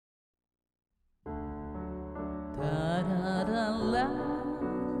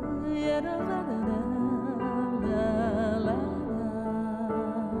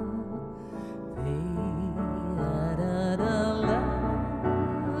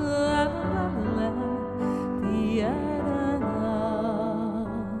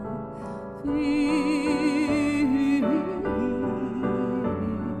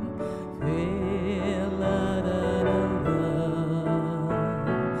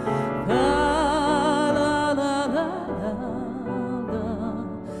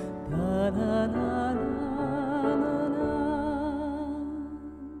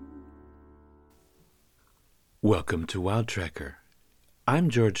Welcome to Wild Trekker. I'm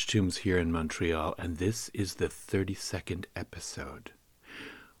George Toombs here in Montreal, and this is the 32nd episode.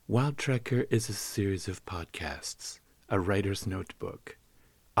 Wild Trekker is a series of podcasts, a writer's notebook,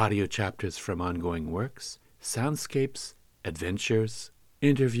 audio chapters from ongoing works, soundscapes, adventures,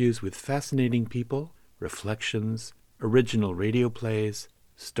 interviews with fascinating people, reflections, original radio plays,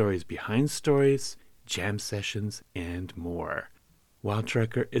 stories behind stories, jam sessions, and more. Wild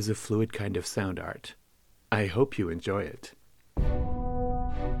Trekker is a fluid kind of sound art. I hope you enjoy it.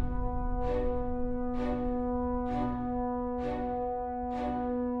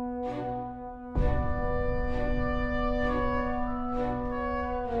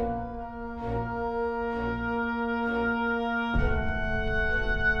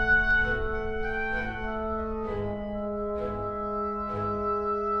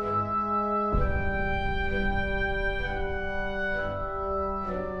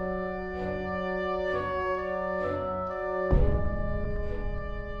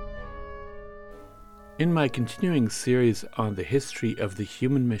 In my continuing series on the history of the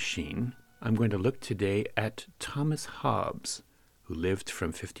human machine, I'm going to look today at Thomas Hobbes, who lived from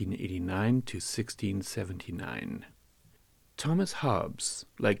 1589 to 1679. Thomas Hobbes,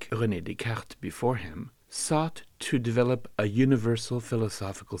 like René Descartes before him, sought to develop a universal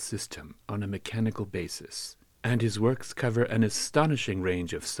philosophical system on a mechanical basis, and his works cover an astonishing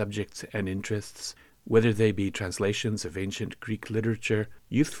range of subjects and interests, whether they be translations of ancient Greek literature,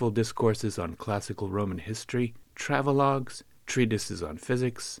 youthful discourses on classical Roman history, travelogues, treatises on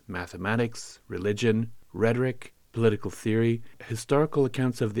physics, mathematics, religion, rhetoric, political theory, historical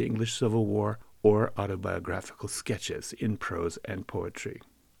accounts of the English Civil War, or autobiographical sketches in prose and poetry.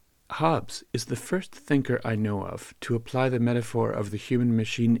 Hobbes is the first thinker I know of to apply the metaphor of the human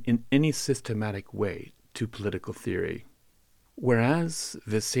machine in any systematic way to political theory. Whereas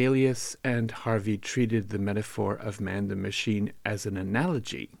Vesalius and Harvey treated the metaphor of man the machine as an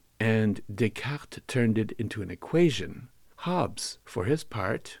analogy, and Descartes turned it into an equation, Hobbes, for his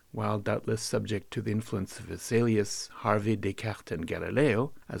part, while doubtless subject to the influence of Vesalius, Harvey, Descartes, and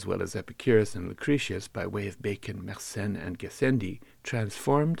Galileo, as well as Epicurus and Lucretius by way of Bacon, Mersenne, and Gassendi,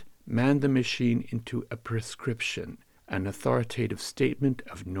 transformed man the machine into a prescription, an authoritative statement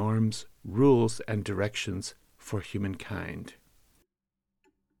of norms, rules, and directions for humankind.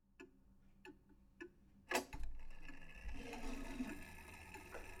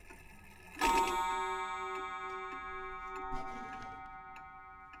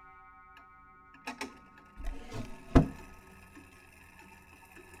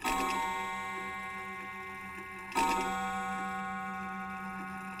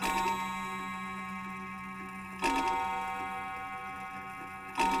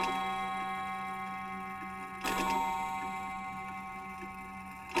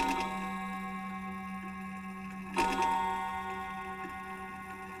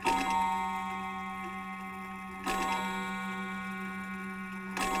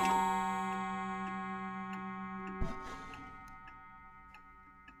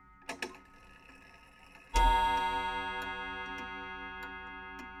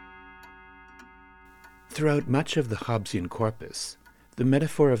 Throughout much of the Hobbesian corpus, the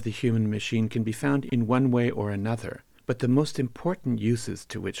metaphor of the human machine can be found in one way or another, but the most important uses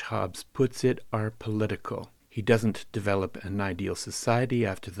to which Hobbes puts it are political. He doesn't develop an ideal society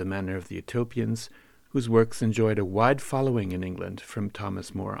after the manner of the Utopians, whose works enjoyed a wide following in England from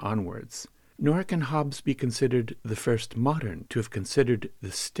Thomas More onwards. Nor can Hobbes be considered the first modern to have considered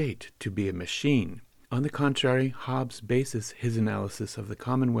the state to be a machine. On the contrary, Hobbes bases his analysis of the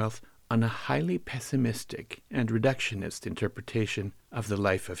Commonwealth on a highly pessimistic and reductionist interpretation of the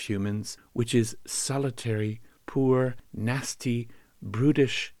life of humans, which is solitary, poor, nasty,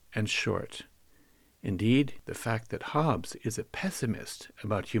 brutish, and short. Indeed, the fact that Hobbes is a pessimist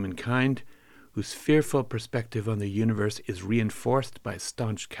about humankind, whose fearful perspective on the universe is reinforced by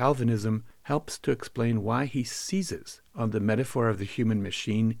staunch Calvinism, helps to explain why he seizes on the metaphor of the human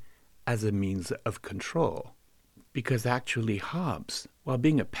machine as a means of control. Because actually Hobbes, while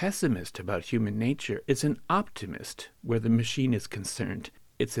being a pessimist about human nature, is an optimist where the machine is concerned.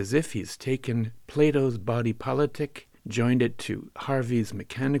 It's as if he's taken Plato's body politic, joined it to Harvey's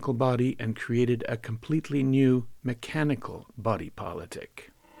mechanical body, and created a completely new mechanical body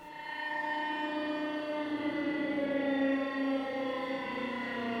politic.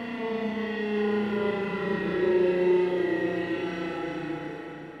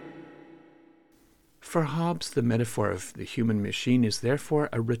 For Hobbes, the metaphor of the human machine is therefore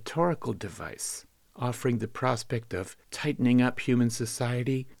a rhetorical device, offering the prospect of tightening up human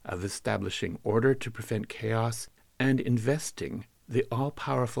society, of establishing order to prevent chaos, and investing the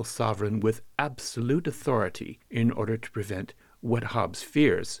all-powerful sovereign with absolute authority in order to prevent what Hobbes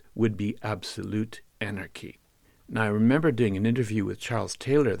fears would be absolute anarchy. Now, I remember doing an interview with Charles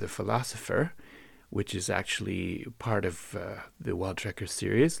Taylor, the philosopher, which is actually part of the Waldrecker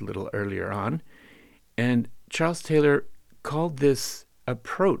series a little earlier on, and Charles Taylor called this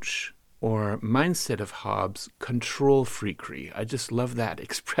approach or mindset of Hobbes control freakery. I just love that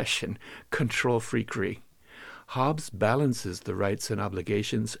expression, control freakery. Hobbes balances the rights and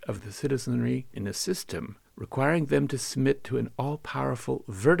obligations of the citizenry in a system, requiring them to submit to an all-powerful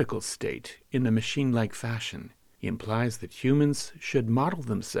vertical state in a machine-like fashion. He implies that humans should model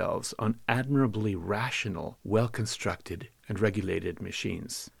themselves on admirably rational, well-constructed, and regulated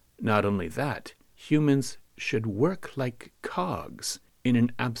machines. Not only that, humans should work like cogs in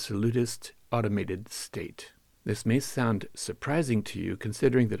an absolutist automated state. This may sound surprising to you,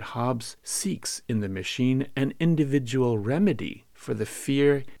 considering that Hobbes seeks in the machine an individual remedy for the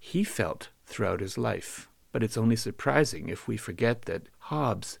fear he felt throughout his life. But it's only surprising if we forget that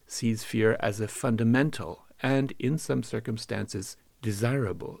Hobbes sees fear as a fundamental and, in some circumstances,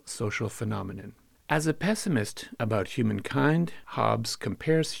 desirable social phenomenon. As a pessimist about humankind, Hobbes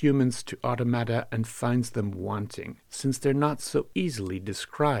compares humans to automata and finds them wanting, since they're not so easily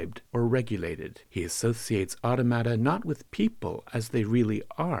described or regulated. He associates automata not with people as they really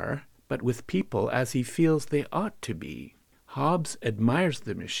are, but with people as he feels they ought to be. Hobbes admires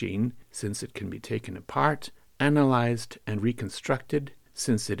the machine since it can be taken apart, analyzed, and reconstructed,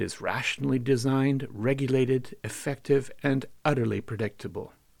 since it is rationally designed, regulated, effective, and utterly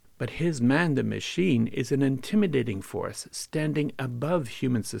predictable. But his man, the machine, is an intimidating force standing above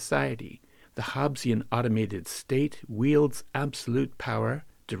human society. The Hobbesian automated state wields absolute power,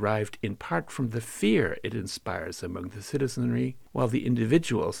 derived in part from the fear it inspires among the citizenry, while the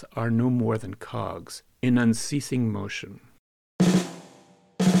individuals are no more than cogs in unceasing motion.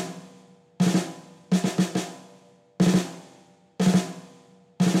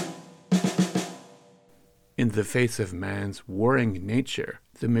 In the face of man's warring nature,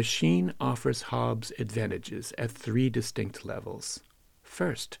 the machine offers Hobbes advantages at three distinct levels.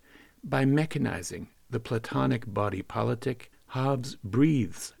 First, by mechanizing the Platonic body politic, Hobbes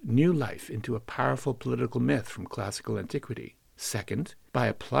breathes new life into a powerful political myth from classical antiquity. Second, by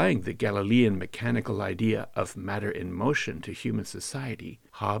applying the Galilean mechanical idea of matter in motion to human society,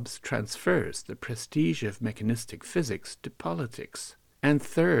 Hobbes transfers the prestige of mechanistic physics to politics. And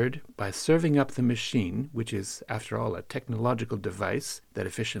third, by serving up the machine, which is, after all, a technological device that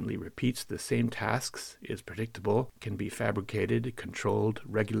efficiently repeats the same tasks, is predictable, can be fabricated, controlled,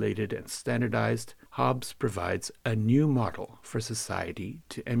 regulated, and standardized, Hobbes provides a new model for society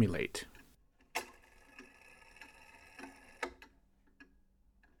to emulate.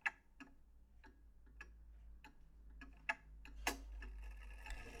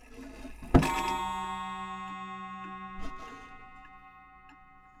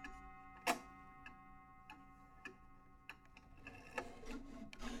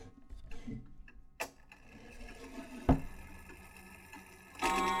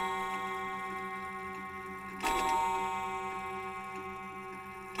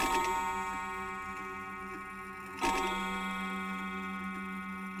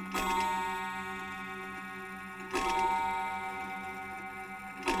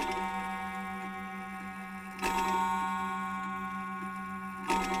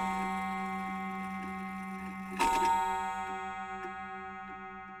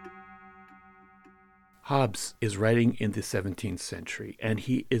 Hobbes is writing in the 17th century, and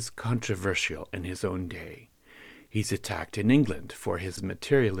he is controversial in his own day. He's attacked in England for his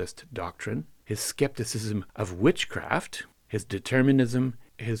materialist doctrine, his skepticism of witchcraft, his determinism,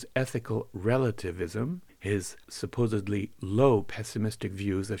 his ethical relativism, his supposedly low pessimistic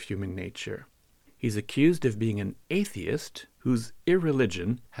views of human nature. He's accused of being an atheist whose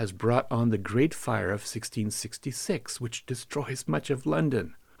irreligion has brought on the Great Fire of 1666, which destroys much of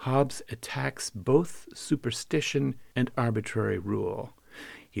London. Hobbes attacks both superstition and arbitrary rule.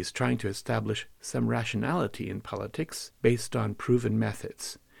 He's trying to establish some rationality in politics based on proven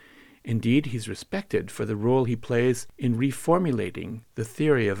methods. Indeed, he's respected for the role he plays in reformulating the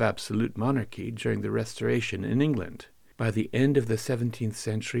theory of absolute monarchy during the Restoration in England. By the end of the 17th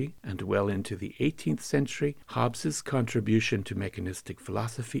century and well into the 18th century, Hobbes's contribution to mechanistic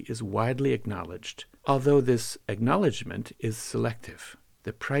philosophy is widely acknowledged, although this acknowledgement is selective.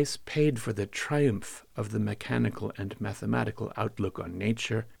 The price paid for the triumph of the mechanical and mathematical outlook on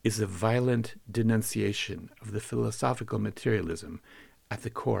nature is a violent denunciation of the philosophical materialism at the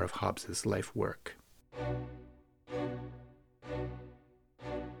core of Hobbes's life work.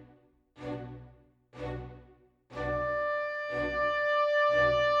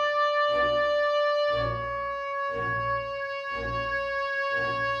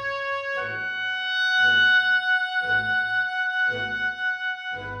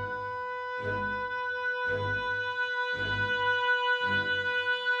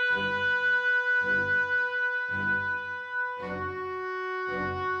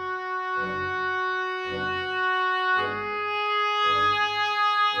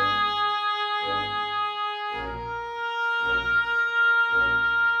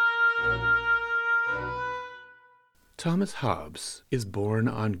 Thomas Hobbes is born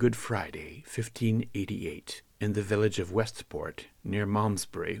on Good Friday, 1588, in the village of Westport, near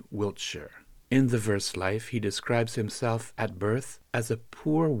Malmesbury, Wiltshire. In the verse Life, he describes himself at birth as a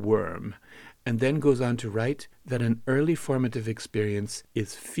poor worm, and then goes on to write that an early formative experience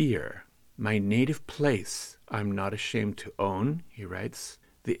is fear. My native place I'm not ashamed to own, he writes.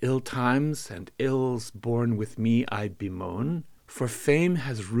 The ill times and ills born with me I bemoan. For fame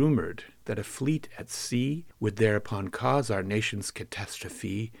has rumoured that a fleet at sea would thereupon cause our nation's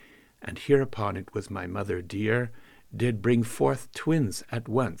catastrophe, and hereupon it was my mother dear did bring forth twins at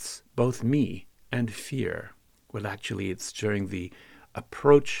once, both me and fear. Well, actually, it's during the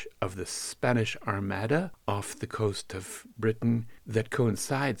approach of the Spanish Armada off the coast of Britain that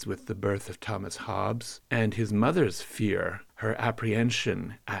coincides with the birth of Thomas Hobbes, and his mother's fear, her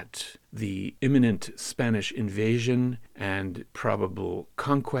apprehension at the imminent Spanish invasion and probable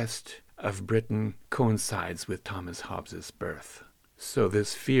conquest of Britain coincides with Thomas Hobbes's birth. So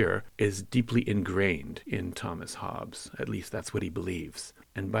this fear is deeply ingrained in Thomas Hobbes, at least that's what he believes.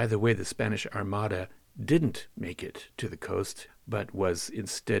 And by the way, the Spanish Armada didn't make it to the coast, but was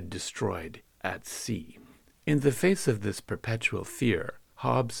instead destroyed at sea. In the face of this perpetual fear,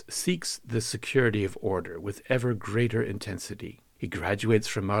 Hobbes seeks the security of order with ever greater intensity. He graduates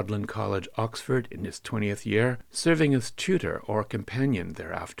from Magdalen College, Oxford, in his 20th year, serving as tutor or companion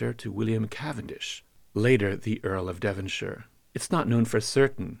thereafter to William Cavendish, later the Earl of Devonshire. It's not known for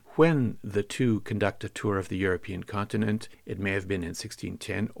certain when the two conduct a tour of the European continent. It may have been in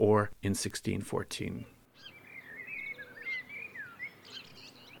 1610 or in 1614.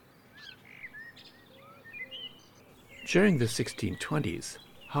 During the 1620s,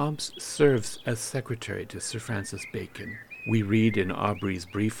 Hobbes serves as secretary to Sir Francis Bacon. We read in Aubrey's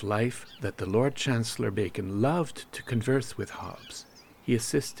Brief Life that the Lord Chancellor Bacon loved to converse with Hobbes. He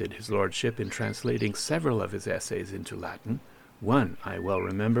assisted his lordship in translating several of his essays into Latin. One, I well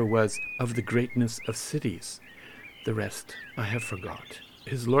remember, was Of the Greatness of Cities. The rest I have forgot.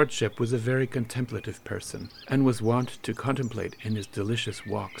 His lordship was a very contemplative person, and was wont to contemplate in his delicious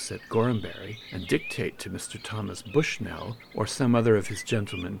walks at Gorhambury, and dictate to Mr. Thomas Bushnell, or some other of his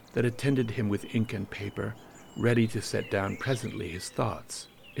gentlemen that attended him with ink and paper, ready to set down presently his thoughts.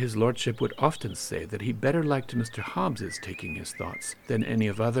 His lordship would often say that he better liked Mr. Hobbes's taking his thoughts than any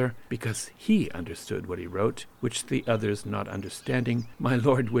of other, because he understood what he wrote, which the others not understanding, my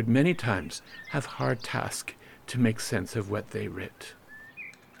lord would many times have hard task to make sense of what they writ.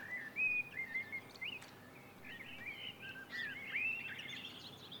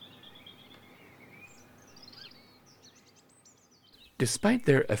 Despite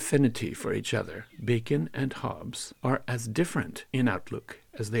their affinity for each other, Bacon and Hobbes are as different in outlook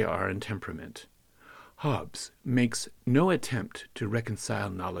as they are in temperament. Hobbes makes no attempt to reconcile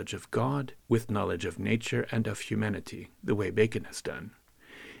knowledge of God with knowledge of nature and of humanity, the way Bacon has done.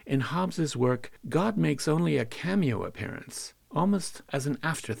 In Hobbes's work, God makes only a cameo appearance, almost as an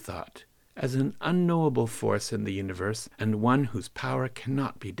afterthought, as an unknowable force in the universe and one whose power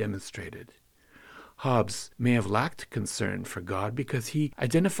cannot be demonstrated. Hobbes may have lacked concern for God because he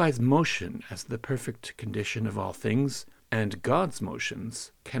identifies motion as the perfect condition of all things, and God's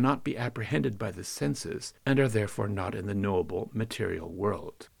motions cannot be apprehended by the senses and are therefore not in the knowable material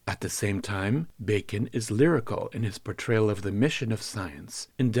world. At the same time, Bacon is lyrical in his portrayal of the mission of science,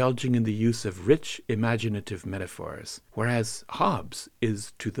 indulging in the use of rich imaginative metaphors, whereas Hobbes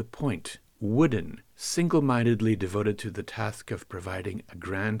is to the point, wooden, single-mindedly devoted to the task of providing a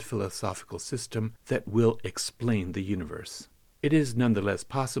grand philosophical system that will explain the universe. It is nonetheless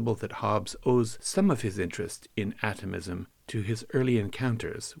possible that Hobbes owes some of his interest in atomism to his early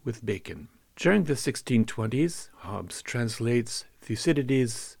encounters with Bacon. During the 1620s, Hobbes translates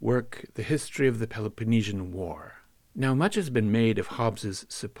Thucydides' work, The History of the Peloponnesian War. Now, much has been made of Hobbes's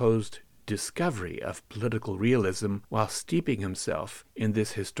supposed discovery of political realism while steeping himself in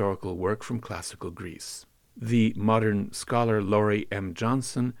this historical work from classical Greece. The modern scholar Laurie M.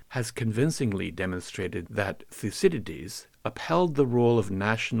 Johnson has convincingly demonstrated that Thucydides upheld the role of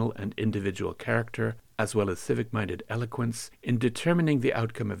national and individual character as well as civic-minded eloquence in determining the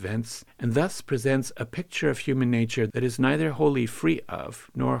outcome of events, and thus presents a picture of human nature that is neither wholly free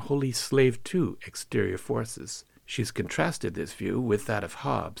of nor wholly slave to exterior forces. She's contrasted this view with that of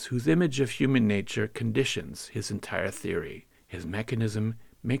Hobbes, whose image of human nature conditions his entire theory. His mechanism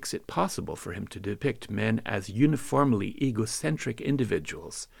makes it possible for him to depict men as uniformly egocentric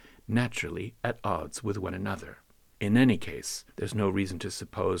individuals, naturally at odds with one another. In any case, there's no reason to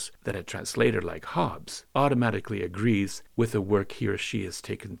suppose that a translator like Hobbes automatically agrees with the work he or she has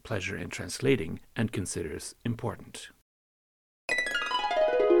taken pleasure in translating and considers important.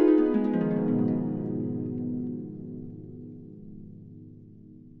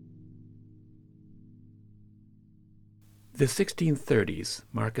 The 1630s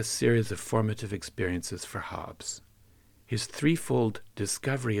mark a series of formative experiences for Hobbes. His threefold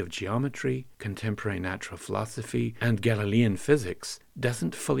discovery of geometry, contemporary natural philosophy, and Galilean physics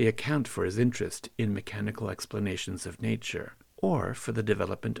doesn't fully account for his interest in mechanical explanations of nature, or for the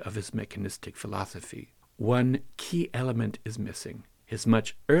development of his mechanistic philosophy. One key element is missing: his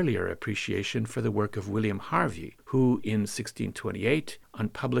much earlier appreciation for the work of William Harvey, who in 1628, on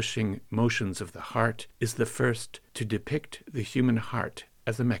publishing Motions of the Heart, is the first to depict the human heart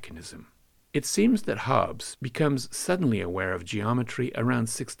as a mechanism. It seems that Hobbes becomes suddenly aware of geometry around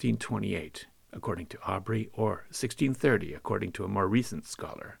 1628, according to Aubrey, or 1630, according to a more recent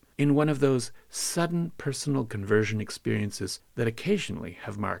scholar, in one of those sudden personal conversion experiences that occasionally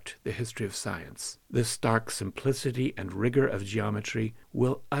have marked the history of science. The stark simplicity and rigor of geometry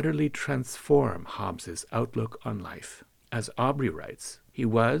will utterly transform Hobbes's outlook on life. As Aubrey writes, he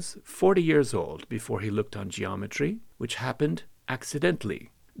was 40 years old before he looked on geometry, which happened accidentally.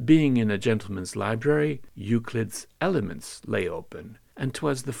 Being in a gentleman's library, Euclid's Elements lay open, and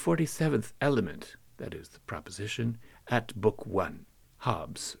 'twas the 47th element, that is, the proposition, at Book 1.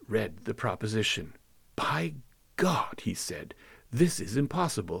 Hobbes read the proposition. "By God," he said, "this is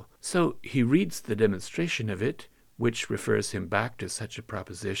impossible." So he reads the demonstration of it, which refers him back to such a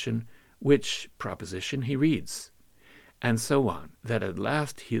proposition, which proposition he reads, and so on, that at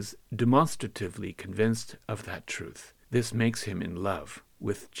last he is demonstratively convinced of that truth. This makes him in love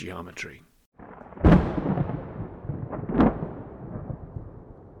with geometry.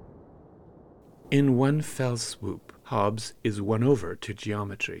 In one fell swoop, Hobbes is won over to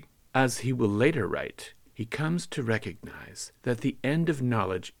geometry. As he will later write, he comes to recognize that the end of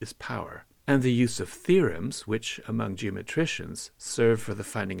knowledge is power, and the use of theorems, which, among geometricians, serve for the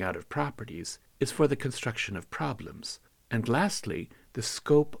finding out of properties, is for the construction of problems. And lastly, the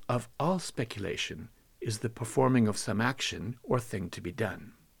scope of all speculation is the performing of some action or thing to be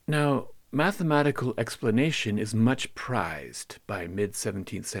done. Now, mathematical explanation is much prized by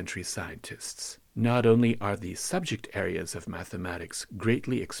mid-17th century scientists. Not only are the subject areas of mathematics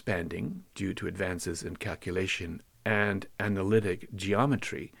greatly expanding due to advances in calculation and analytic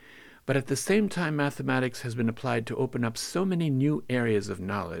geometry, but at the same time mathematics has been applied to open up so many new areas of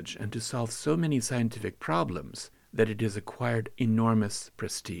knowledge and to solve so many scientific problems that it has acquired enormous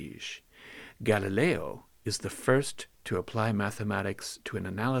prestige. Galileo is the first to apply mathematics to an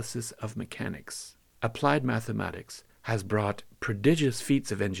analysis of mechanics. Applied mathematics has brought prodigious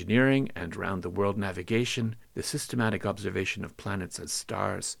feats of engineering and round-the-world navigation, the systematic observation of planets and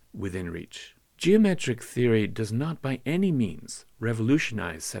stars, within reach. Geometric theory does not by any means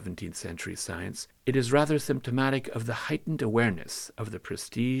revolutionize 17th century science. It is rather symptomatic of the heightened awareness of the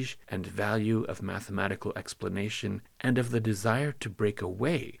prestige and value of mathematical explanation and of the desire to break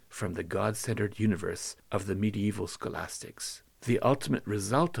away from the God-centered universe of the medieval scholastics. The ultimate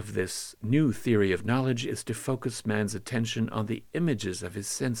result of this new theory of knowledge is to focus man's attention on the images of his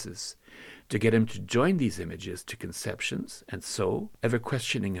senses, to get him to join these images to conceptions, and so, ever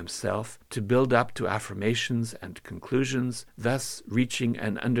questioning himself, to build up to affirmations and conclusions, thus reaching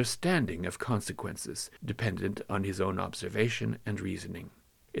an understanding of consequences dependent on his own observation and reasoning.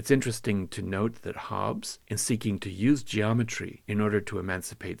 It's interesting to note that Hobbes, in seeking to use geometry in order to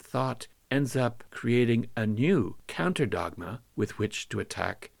emancipate thought, ends up creating a new counter-dogma with which to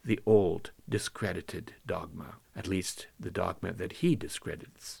attack the old discredited dogma, at least the dogma that he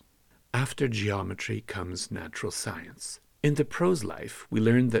discredits. After geometry comes natural science. In the prose life, we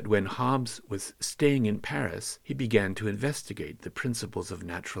learn that when Hobbes was staying in Paris, he began to investigate the principles of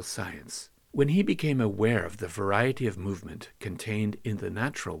natural science. When he became aware of the variety of movement contained in the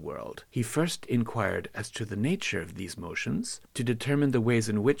natural world, he first inquired as to the nature of these motions to determine the ways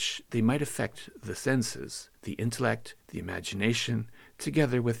in which they might affect the senses, the intellect, the imagination,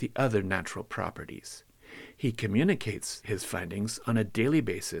 together with the other natural properties. He communicates his findings on a daily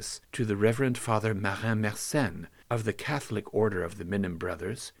basis to the Reverend Father Marin Mersenne of the Catholic Order of the Minim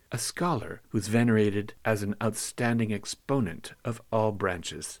Brothers, a scholar who's venerated as an outstanding exponent of all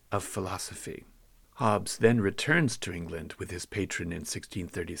branches of philosophy. Hobbes then returns to England with his patron in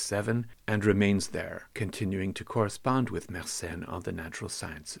 1637 and remains there, continuing to correspond with Mersenne on the natural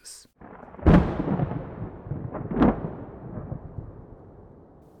sciences.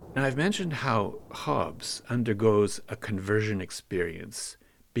 Now, I've mentioned how Hobbes undergoes a conversion experience,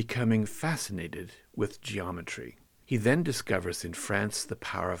 becoming fascinated with geometry. He then discovers in France the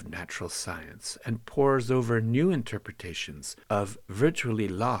power of natural science and pores over new interpretations of virtually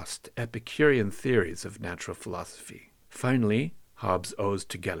lost Epicurean theories of natural philosophy. Finally, Hobbes owes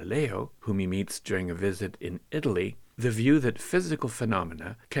to Galileo, whom he meets during a visit in Italy, the view that physical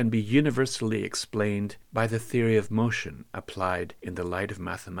phenomena can be universally explained by the theory of motion applied in the light of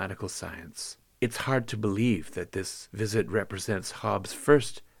mathematical science. It's hard to believe that this visit represents Hobbes'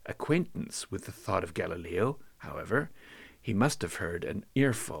 first acquaintance with the thought of Galileo. However, he must have heard an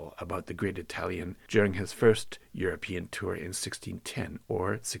earful about the great Italian during his first European tour in 1610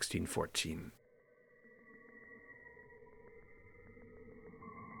 or 1614.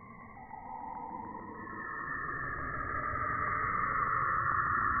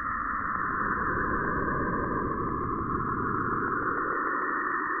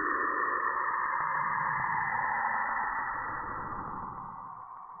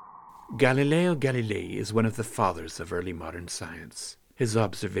 Galileo Galilei is one of the fathers of early modern science. His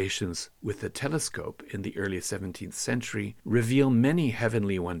observations with the telescope in the early 17th century reveal many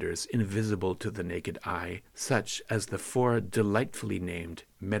heavenly wonders invisible to the naked eye, such as the 4 delightfully named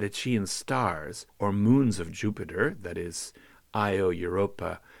Medicean stars, or moons of Jupiter, that is, Io,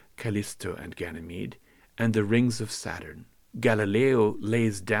 Europa, Callisto, and Ganymede, and the rings of Saturn. Galileo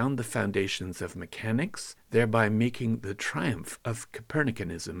lays down the foundations of mechanics, thereby making the triumph of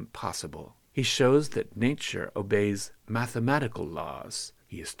Copernicanism possible. He shows that nature obeys mathematical laws.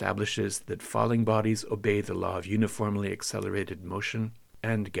 He establishes that falling bodies obey the law of uniformly accelerated motion,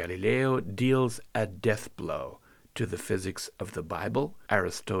 and Galileo deals a death blow to the physics of the Bible,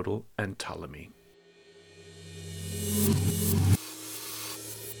 Aristotle, and Ptolemy.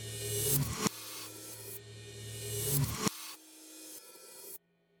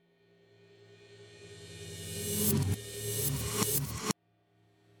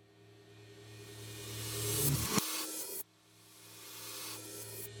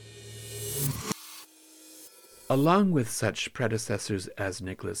 Along with such predecessors as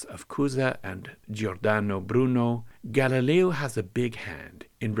Nicholas of Cusa and Giordano Bruno, Galileo has a big hand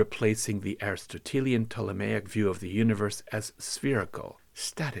in replacing the Aristotelian Ptolemaic view of the universe as spherical,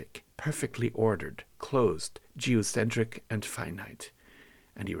 static, perfectly ordered, closed, geocentric, and finite.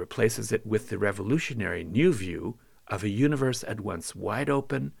 And he replaces it with the revolutionary new view of a universe at once wide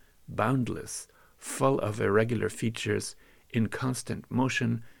open, boundless, full of irregular features, in constant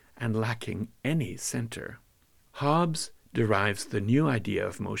motion, and lacking any center. Hobbes derives the new idea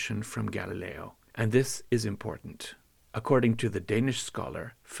of motion from Galileo, and this is important. According to the Danish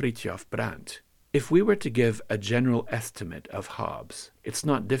scholar Fridtjof Brandt, if we were to give a general estimate of Hobbes, it's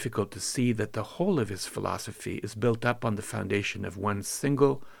not difficult to see that the whole of his philosophy is built up on the foundation of one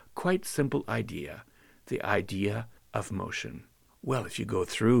single, quite simple idea, the idea of motion. Well, if you go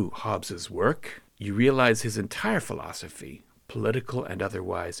through Hobbes's work, you realize his entire philosophy, political and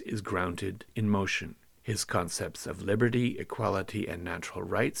otherwise, is grounded in motion. His concepts of liberty, equality, and natural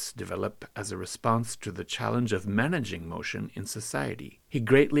rights develop as a response to the challenge of managing motion in society. He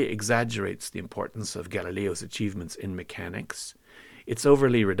greatly exaggerates the importance of Galileo's achievements in mechanics. It's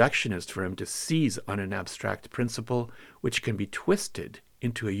overly reductionist for him to seize on an abstract principle which can be twisted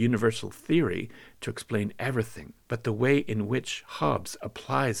into a universal theory to explain everything. But the way in which Hobbes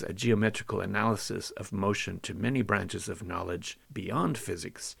applies a geometrical analysis of motion to many branches of knowledge beyond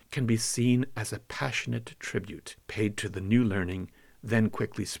physics can be seen as a passionate tribute paid to the new learning then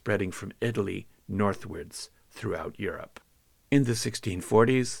quickly spreading from Italy northwards throughout Europe. In the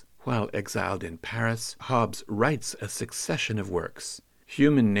 1640s, while exiled in Paris, Hobbes writes a succession of works.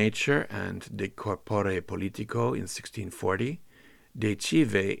 Human Nature and De Corpore Politico in 1640, De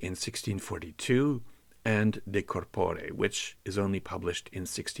Cive in 1642, and De Corpore, which is only published in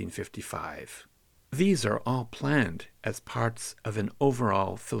 1655. These are all planned as parts of an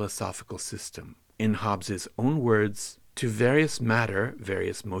overall philosophical system. In Hobbes's own words, to various matter,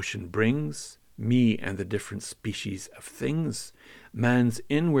 various motion brings, me and the different species of things, man's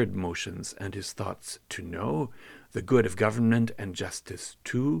inward motions and his thoughts to know, the good of government and justice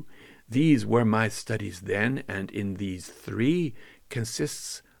too. These were my studies then, and in these three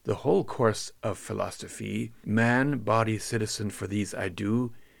consists the whole course of philosophy. Man, body, citizen, for these I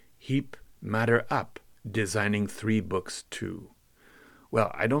do heap matter up, designing 3 books too. Well,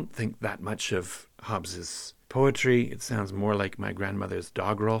 I don't think that much of Hobbes's poetry. It sounds more like my grandmother's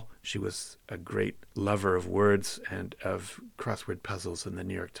doggerel. She was a great lover of words and of crossword puzzles in the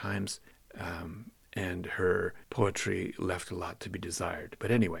New York Times, and her poetry left a lot to be desired.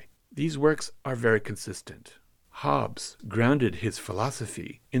 But anyway, these works are very consistent. Hobbes grounded his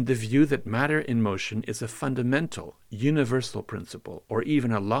philosophy in the view that matter in motion is a fundamental, universal principle, or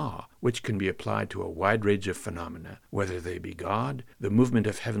even a law, which can be applied to a wide range of phenomena, whether they be God, the movement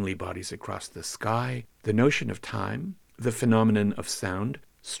of heavenly bodies across the sky, the notion of time, the phenomenon of sound,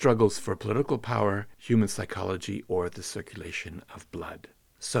 struggles for political power, human psychology, or the circulation of blood.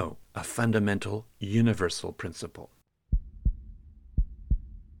 So, a fundamental, universal principle.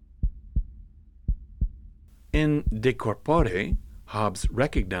 In De Corpore, Hobbes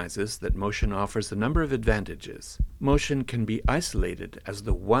recognizes that motion offers a number of advantages. Motion can be isolated as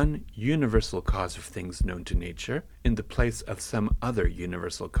the one universal cause of things known to nature in the place of some other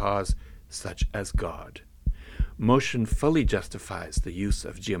universal cause, such as God. Motion fully justifies the use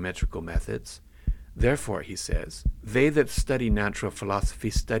of geometrical methods. Therefore, he says, they that study natural philosophy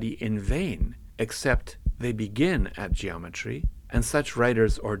study in vain, except they begin at geometry, and such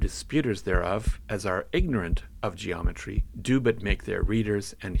writers or disputers thereof as are ignorant of geometry do but make their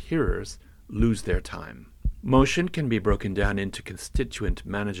readers and hearers lose their time. Motion can be broken down into constituent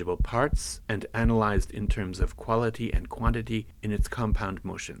manageable parts and analyzed in terms of quality and quantity in its compound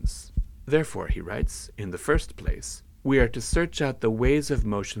motions. Therefore, he writes, in the first place, we are to search out the ways of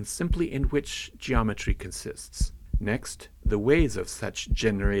motion simply in which geometry consists. Next, the ways of such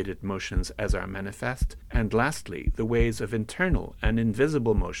generated motions as are manifest, and lastly, the ways of internal and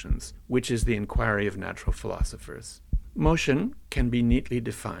invisible motions, which is the inquiry of natural philosophers. Motion can be neatly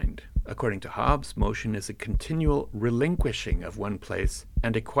defined. According to Hobbes, motion is a continual relinquishing of one place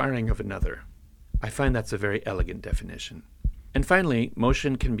and acquiring of another. I find that's a very elegant definition. And finally,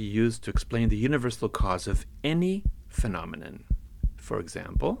 motion can be used to explain the universal cause of any phenomenon. For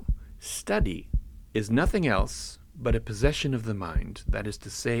example, study is nothing else but a possession of the mind, that is to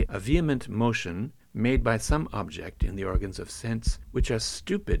say, a vehement motion made by some object in the organs of sense, which are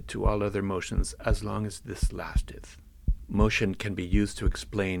stupid to all other motions as long as this lasteth. Motion can be used to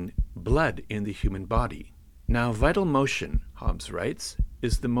explain blood in the human body. Now, vital motion, Hobbes writes,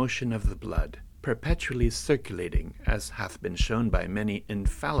 is the motion of the blood, perpetually circulating, as hath been shown by many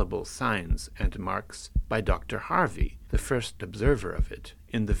infallible signs and marks by Dr. Harvey, the first observer of it,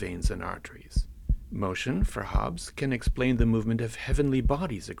 in the veins and arteries. Motion, for Hobbes, can explain the movement of heavenly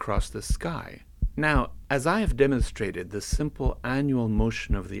bodies across the sky. Now, as I have demonstrated the simple annual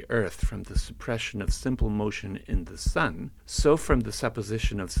motion of the earth from the suppression of simple motion in the sun, so from the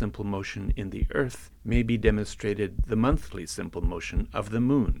supposition of simple motion in the earth may be demonstrated the monthly simple motion of the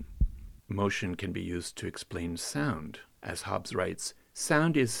moon. Motion can be used to explain sound. As Hobbes writes,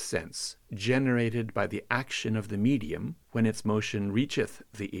 sound is sense, generated by the action of the medium, when its motion reacheth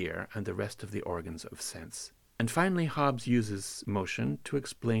the ear and the rest of the organs of sense. And finally, Hobbes uses motion to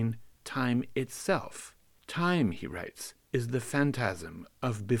explain time itself. Time, he writes, is the phantasm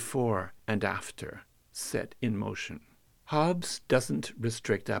of before and after, set in motion. Hobbes doesn't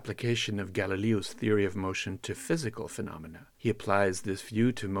restrict application of Galileo's theory of motion to physical phenomena. He applies this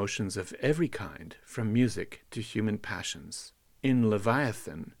view to motions of every kind, from music to human passions. In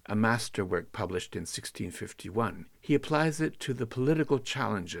Leviathan, a masterwork published in 1651, he applies it to the political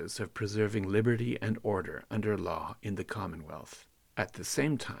challenges of preserving liberty and order under law in the Commonwealth. At the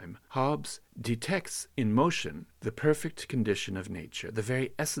same time, Hobbes detects in motion the perfect condition of nature, the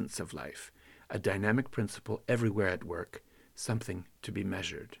very essence of life, a dynamic principle everywhere at work, something to be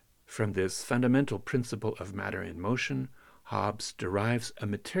measured. From this fundamental principle of matter in motion, Hobbes derives a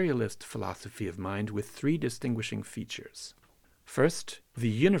materialist philosophy of mind with 3 distinguishing features. First, the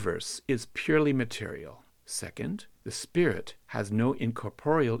universe is purely material. Second, the spirit has no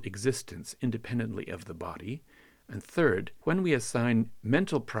incorporeal existence independently of the body. And third, when we assign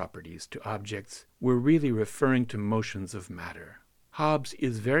mental properties to objects, we're really referring to motions of matter. Hobbes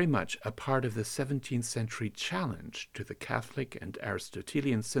is very much a part of the 17th century challenge to the Catholic and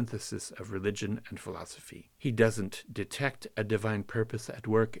Aristotelian synthesis of religion and philosophy. He doesn't detect a divine purpose at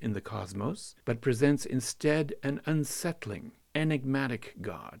work in the cosmos, but presents instead an unsettling, enigmatic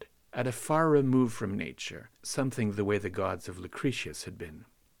God, at a far remove from nature, something the way the gods of Lucretius had been.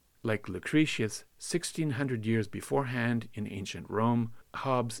 Like Lucretius, 1600 years beforehand in ancient Rome,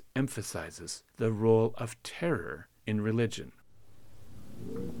 Hobbes emphasizes the role of terror in religion.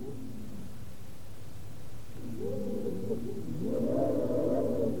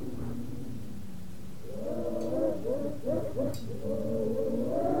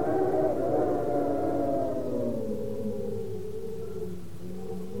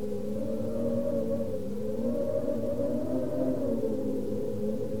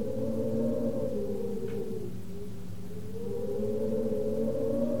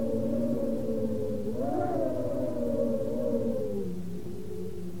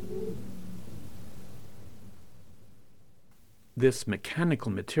 This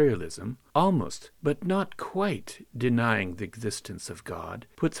mechanical materialism, almost but not quite denying the existence of God,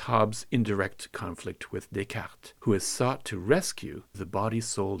 puts Hobbes in direct conflict with Descartes, who has sought to rescue the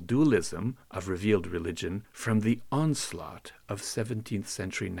body-soul dualism of revealed religion from the onslaught of 17th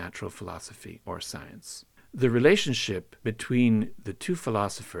century natural philosophy or science. The relationship between the two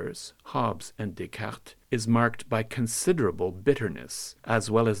philosophers, Hobbes and Descartes, is marked by considerable bitterness,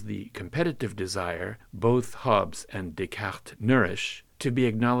 as well as the competitive desire both Hobbes and Descartes nourish to be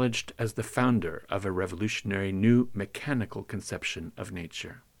acknowledged as the founder of a revolutionary new mechanical conception of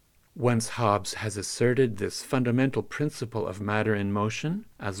nature. Once Hobbes has asserted this fundamental principle of matter in motion,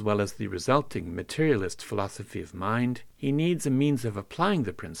 as well as the resulting materialist philosophy of mind, he needs a means of applying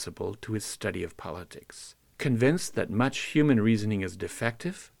the principle to his study of politics. Convinced that much human reasoning is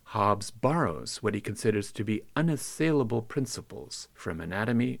defective, Hobbes borrows what he considers to be unassailable principles from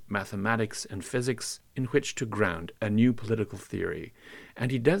anatomy, mathematics, and physics in which to ground a new political theory, and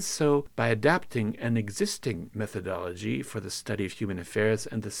he does so by adapting an existing methodology for the study of human affairs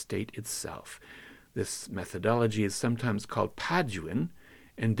and the state itself. This methodology is sometimes called Paduan,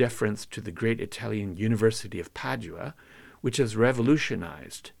 in deference to the great Italian University of Padua, which has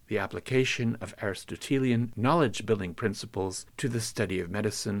revolutionized the application of Aristotelian knowledge-building principles to the study of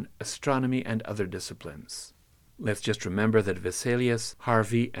medicine, astronomy, and other disciplines. Let's just remember that Vesalius,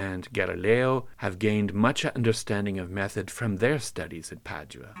 Harvey, and Galileo have gained much understanding of method from their studies at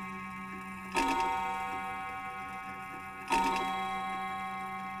Padua.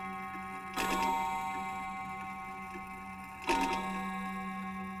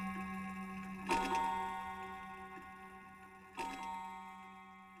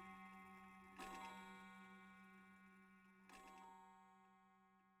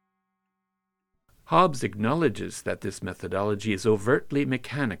 Hobbes acknowledges that this methodology is overtly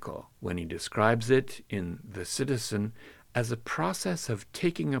mechanical when he describes it in The Citizen as a process of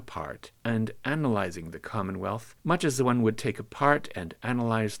taking apart and analyzing the Commonwealth, much as one would take apart and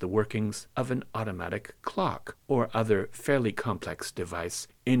analyze the workings of an automatic clock or other fairly complex device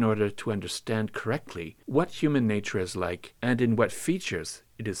in order to understand correctly what human nature is like and in what features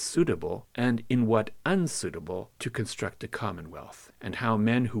it is suitable and in what unsuitable to construct a commonwealth, and how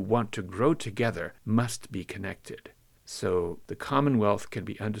men who want to grow together must be connected. So the commonwealth can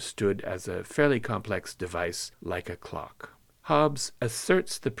be understood as a fairly complex device like a clock. Hobbes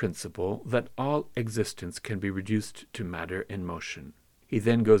asserts the principle that all existence can be reduced to matter in motion. He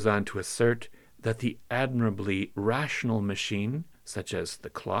then goes on to assert that the admirably rational machine, such as the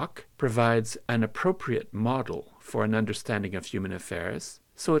clock, provides an appropriate model for an understanding of human affairs.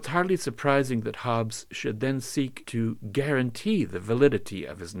 So it's hardly surprising that Hobbes should then seek to guarantee the validity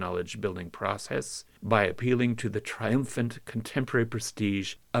of his knowledge-building process by appealing to the triumphant contemporary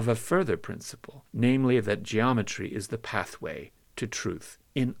prestige of a further principle, namely that geometry is the pathway to truth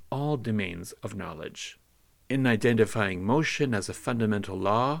in all domains of knowledge. In identifying motion as a fundamental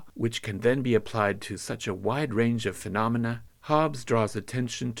law, which can then be applied to such a wide range of phenomena, Hobbes draws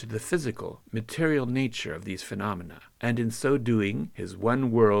attention to the physical, material nature of these phenomena, and in so doing, his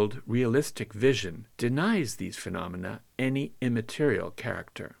one-world, realistic vision denies these phenomena any immaterial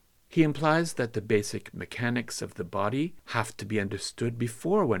character. He implies that the basic mechanics of the body have to be understood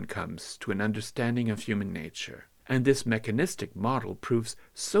before one comes to an understanding of human nature, and this mechanistic model proves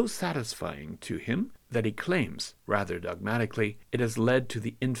so satisfying to him that he claims, rather dogmatically, it has led to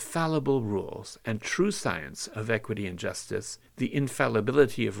the infallible rules and true science of equity and justice, the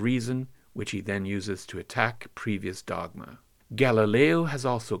infallibility of reason, which he then uses to attack previous dogma. Galileo has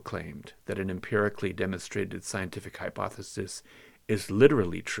also claimed that an empirically demonstrated scientific hypothesis is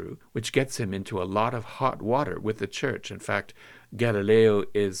literally true, which gets him into a lot of hot water with the church. In fact, Galileo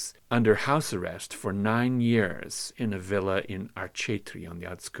is under house arrest for 9 years in a villa in Arcetri on the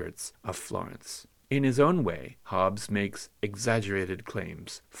outskirts of Florence. In his own way, Hobbes makes exaggerated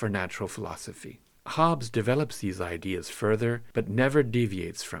claims for natural philosophy. Hobbes develops these ideas further, but never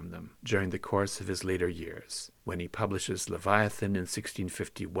deviates from them during the course of his later years, when he publishes Leviathan in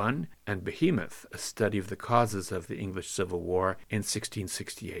 1651 and Behemoth, a study of the causes of the English Civil War, in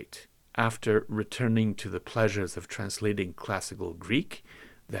 1668. After returning to the pleasures of translating classical Greek,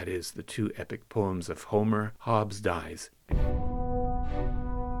 that is, the 2 epic poems of Homer, Hobbes dies.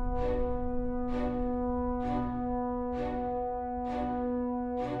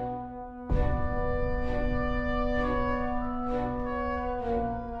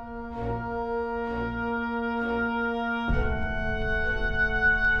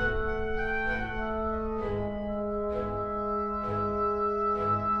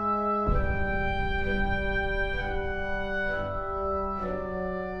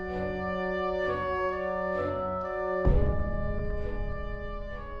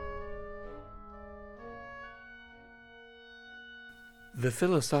 The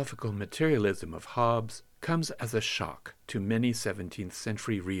philosophical materialism of Hobbes comes as a shock to many 17th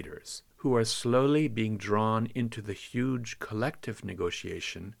century readers who are slowly being drawn into the huge collective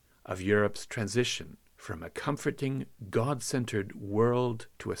negotiation of Europe's transition from a comforting, God-centered world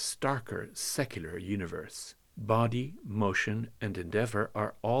to a starker, secular universe. Body, motion, and endeavor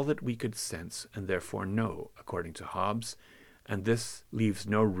are all that we could sense and therefore know, according to Hobbes, and this leaves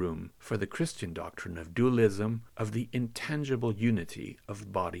no room for the Christian doctrine of dualism, of the intangible unity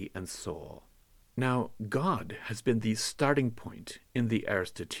of body and soul. Now, God has been the starting point in the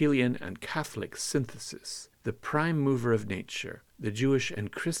Aristotelian and Catholic synthesis, the prime mover of nature, the Jewish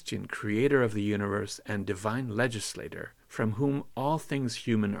and Christian creator of the universe and divine legislator, from whom all things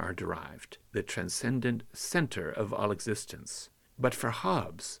human are derived, the transcendent center of all existence. But for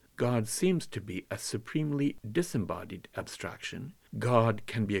Hobbes, God seems to be a supremely disembodied abstraction. God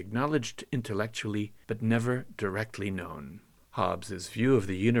can be acknowledged intellectually, but never directly known. Hobbes's view of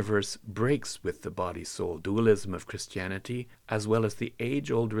the universe breaks with the body-soul dualism of Christianity, as well as the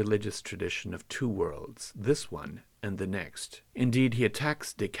age-old religious tradition of 2 worlds, this one and the next. Indeed, he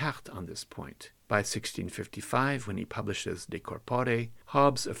attacks Descartes on this point. By 1655, when he publishes De Corpore,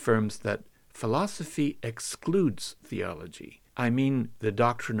 Hobbes affirms that philosophy excludes theology. I mean the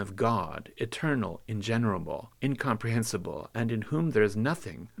doctrine of God, eternal, ingenerable, incomprehensible, and in whom there is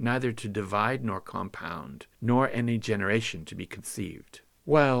nothing, neither to divide nor compound, nor any generation to be conceived.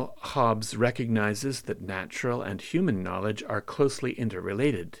 While Hobbes recognizes that natural and human knowledge are closely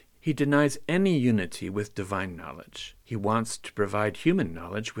interrelated, he denies any unity with divine knowledge. He wants to provide human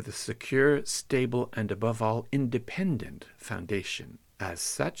knowledge with a secure, stable, and above all, independent foundation. As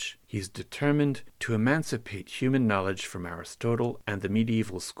such, he is determined to emancipate human knowledge from Aristotle and the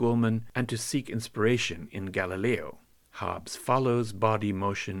medieval schoolmen and to seek inspiration in Galileo. Hobbes follows body,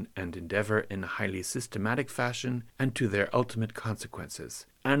 motion, and endeavor in a highly systematic fashion and to their ultimate consequences,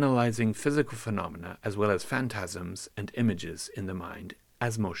 analyzing physical phenomena as well as phantasms and images in the mind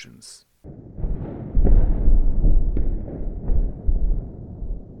as motions.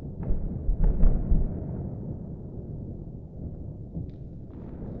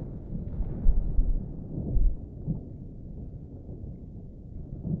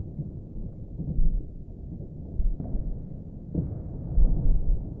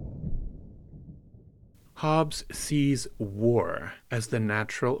 Hobbes sees war as the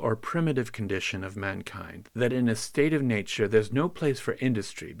natural or primitive condition of mankind, that in a state of nature there's no place for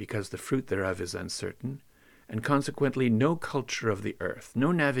industry because the fruit thereof is uncertain, and consequently no culture of the earth,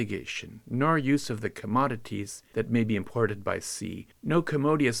 no navigation, nor use of the commodities that may be imported by sea, no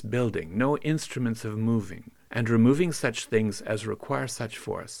commodious building, no instruments of moving, and removing such things as require such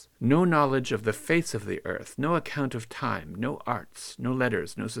force, no knowledge of the face of the earth, no account of time, no arts, no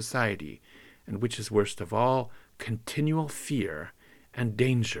letters, no society, and which is worst of all, continual fear and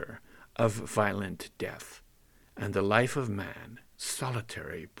danger of violent death, and the life of man,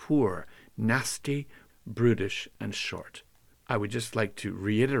 solitary, poor, nasty, brutish, and short. I would just like to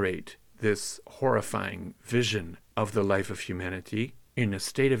reiterate this horrifying vision of the life of humanity. In a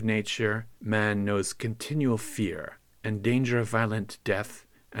state of nature, man knows continual fear and danger of violent death,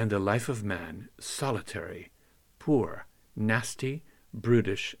 and the life of man, solitary, poor, nasty,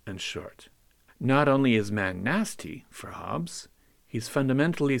 brutish, and short. Not only is man nasty, for Hobbes, he's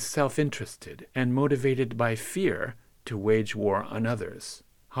fundamentally self-interested and motivated by fear to wage war on others.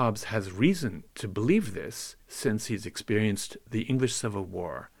 Hobbes has reason to believe this since he's experienced the English Civil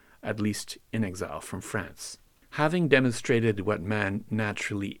War, at least in exile from France. Having demonstrated what man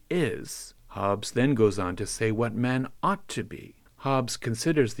naturally is, Hobbes then goes on to say what man ought to be. Hobbes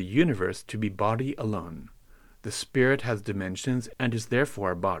considers the universe to be body alone. The spirit has dimensions and is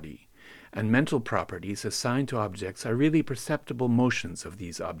therefore a body, and mental properties assigned to objects are really perceptible motions of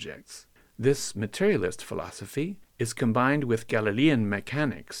these objects. This materialist philosophy is combined with Galilean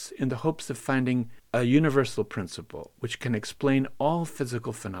mechanics in the hopes of finding a universal principle which can explain all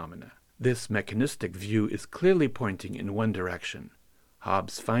physical phenomena. This mechanistic view is clearly pointing in one direction.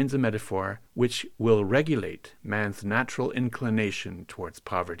 Hobbes finds a metaphor which will regulate man's natural inclination towards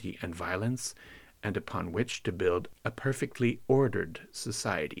poverty and violence, and upon which to build a perfectly ordered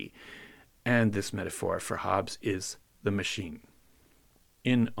society. And this metaphor for Hobbes is the machine.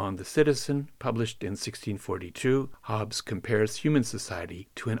 In On the Citizen, published in 1642, Hobbes compares human society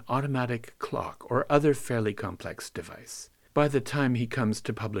to an automatic clock or other fairly complex device. By the time he comes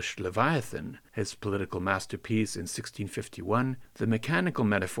to publish Leviathan, his political masterpiece in 1651, the mechanical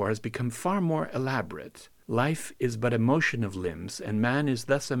metaphor has become far more elaborate. Life is but a motion of limbs, and man is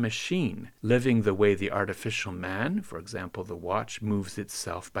thus a machine, living the way the artificial man, for example the watch, moves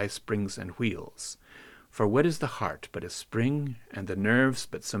itself by springs and wheels. For what is the heart but a spring, and the nerves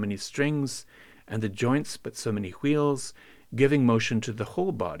but so many strings, and the joints but so many wheels, giving motion to the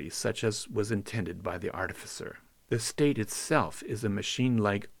whole body, such as was intended by the artificer. The state itself is a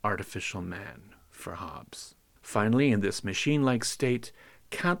machine-like artificial man, for Hobbes. Finally, in this machine-like state,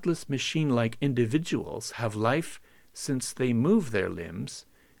 countless machine-like individuals have life since they move their limbs,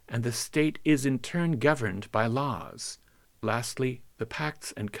 and the state is in turn governed by laws. Lastly, the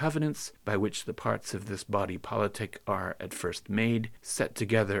pacts and covenants by which the parts of this body politic are at first made, set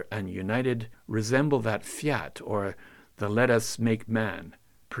together and united, resemble that fiat, or the let us make man,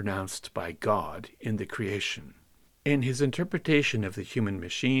 pronounced by God in the creation. In his interpretation of the human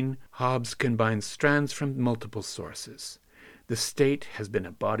machine, Hobbes combines strands from multiple sources. The state has been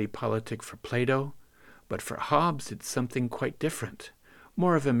a body politic for Plato, but for Hobbes it's something quite different,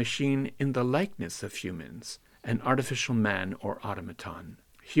 more of a machine in the likeness of humans, an artificial man or automaton.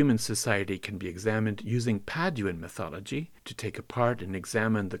 Human society can be examined using Paduan mythology to take apart and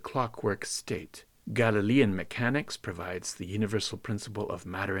examine the clockwork state. Galilean mechanics provides the universal principle of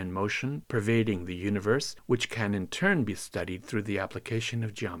matter in motion pervading the universe, which can in turn be studied through the application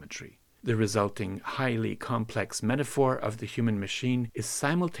of geometry. The resulting highly complex metaphor of the human machine is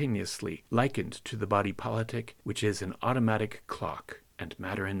simultaneously likened to the body politic, which is an automatic clock and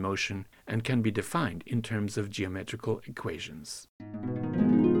matter in motion, and can be defined in terms of geometrical equations.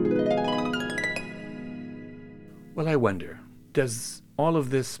 Well, I wonder, does all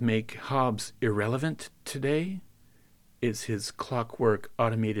of this make Hobbes irrelevant today? Is his clockwork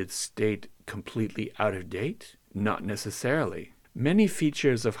automated state completely out of date? Not necessarily. Many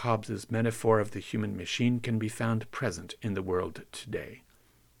features of Hobbes's metaphor of the human machine can be found present in the world today.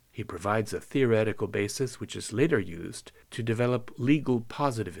 He provides a theoretical basis which is later used to develop legal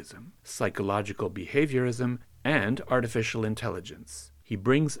positivism, psychological behaviorism, and artificial intelligence. He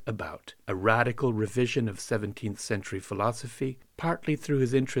brings about a radical revision of 17th century philosophy, partly through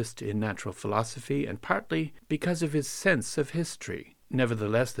his interest in natural philosophy and partly because of his sense of history.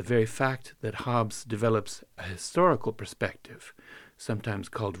 Nevertheless, the very fact that Hobbes develops a historical perspective, sometimes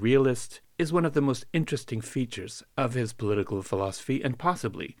called realist, is one of the most interesting features of his political philosophy and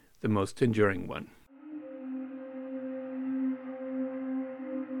possibly the most enduring one.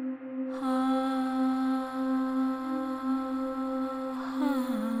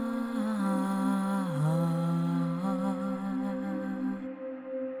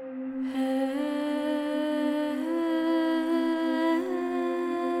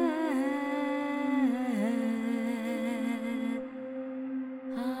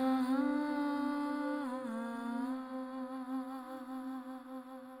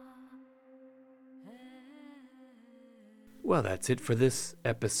 Well, that's it for this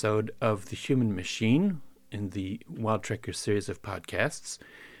episode of The Human Machine in the Wild Trekker series of podcasts.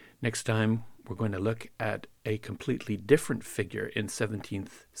 Next time, we're going to look at a completely different figure in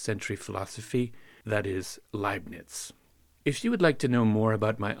 17th century philosophy, that is Leibniz. If you would like to know more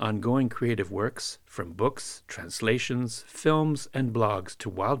about my ongoing creative works, from books, translations, films, and blogs to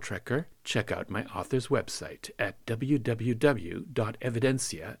Wild Trekker, check out my author's website at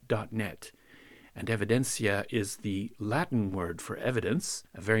www.evidencia.net. And evidencia is the Latin word for evidence,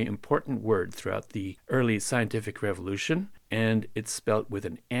 a very important word throughout the early scientific revolution, and it's spelt with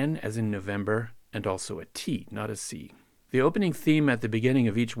an N as in November and also a T, not a C. The opening theme at the beginning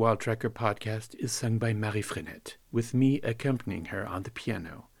of each Wild Trekker podcast is sung by Marie Frenette, with me accompanying her on the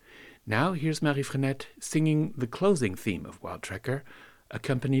piano. Now here's Marie Frenette singing the closing theme of Wild Trekker,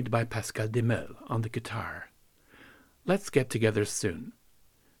 accompanied by Pascal Demel on the guitar. Let's get together soon.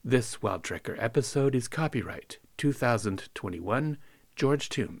 This Wild Trekker episode is copyright 2021, George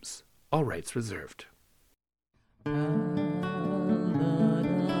Toombs. All rights reserved.